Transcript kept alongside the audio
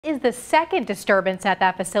Is the second disturbance at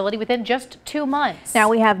that facility within just 2 months. Now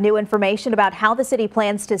we have new information about how the city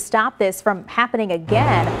plans to stop this from happening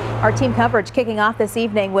again. Our team coverage kicking off this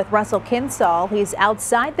evening with Russell Kinsall. He's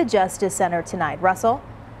outside the Justice Center tonight. Russell?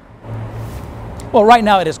 Well, right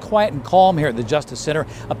now it is quiet and calm here at the Justice Center.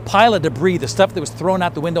 A pile of debris, the stuff that was thrown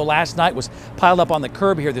out the window last night, was piled up on the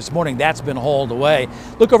curb here this morning. That's been hauled away.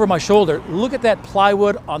 Look over my shoulder. Look at that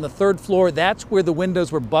plywood on the 3rd floor. That's where the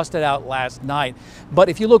windows were busted out last night. But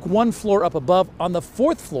if you look 1 floor up above on the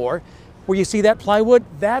 4th floor, where you see that plywood,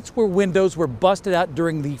 that's where windows were busted out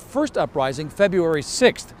during the first uprising, February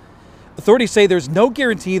 6th. Authorities say there's no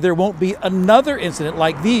guarantee there won't be another incident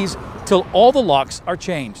like these till all the locks are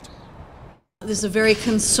changed. This is a very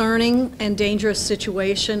concerning and dangerous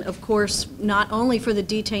situation, of course, not only for the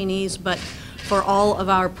detainees, but for all of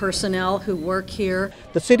our personnel who work here.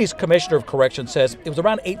 The city's Commissioner of Corrections says it was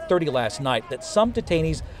around 8:30 last night that some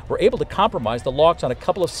detainees were able to compromise the locks on a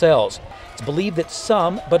couple of cells. It's believed that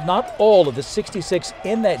some, but not all, of the 66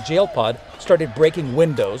 in that jail pod started breaking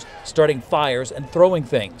windows, starting fires, and throwing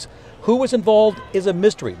things. Who was involved is a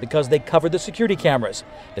mystery because they covered the security cameras.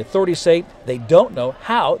 The authorities say they don't know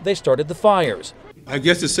how they started the fires. I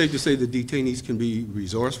guess it's safe to say the detainees can be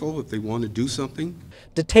resourceful if they want to do something.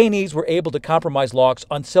 Detainees were able to compromise locks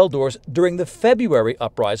on cell doors during the February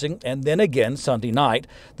uprising and then again Sunday night.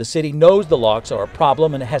 The city knows the locks are a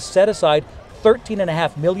problem and has set aside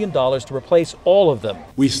 $13.5 million to replace all of them.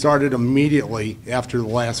 We started immediately after the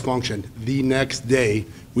last function. The next day,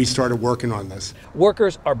 we started working on this.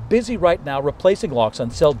 Workers are busy right now replacing locks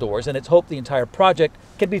on cell doors, and it's hoped the entire project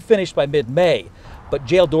can be finished by mid-May. But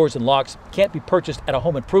jail doors and locks can't be purchased at a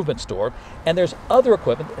home improvement store, and there's other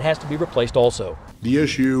equipment that has to be replaced also. The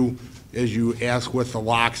issue, as you ask with the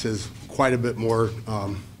locks, is quite a bit more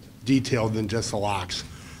detailed than just the locks.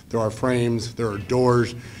 There are frames, there are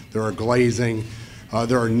doors, there are glazing,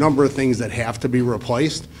 there are a number of things that have to be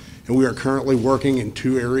replaced, and we are currently working in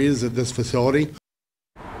 2 areas of this facility.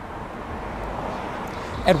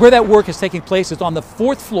 And where that work is taking place is on the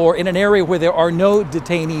 4th floor in an area where there are no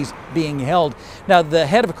detainees being held. Now, the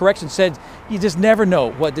head of corrections said you just never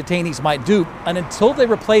know what detainees might do, and until they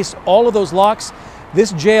replace all of those locks,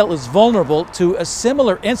 this jail is vulnerable to a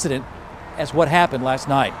similar incident as what happened last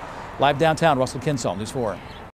night. Live downtown, Russell Kinsall, News 4.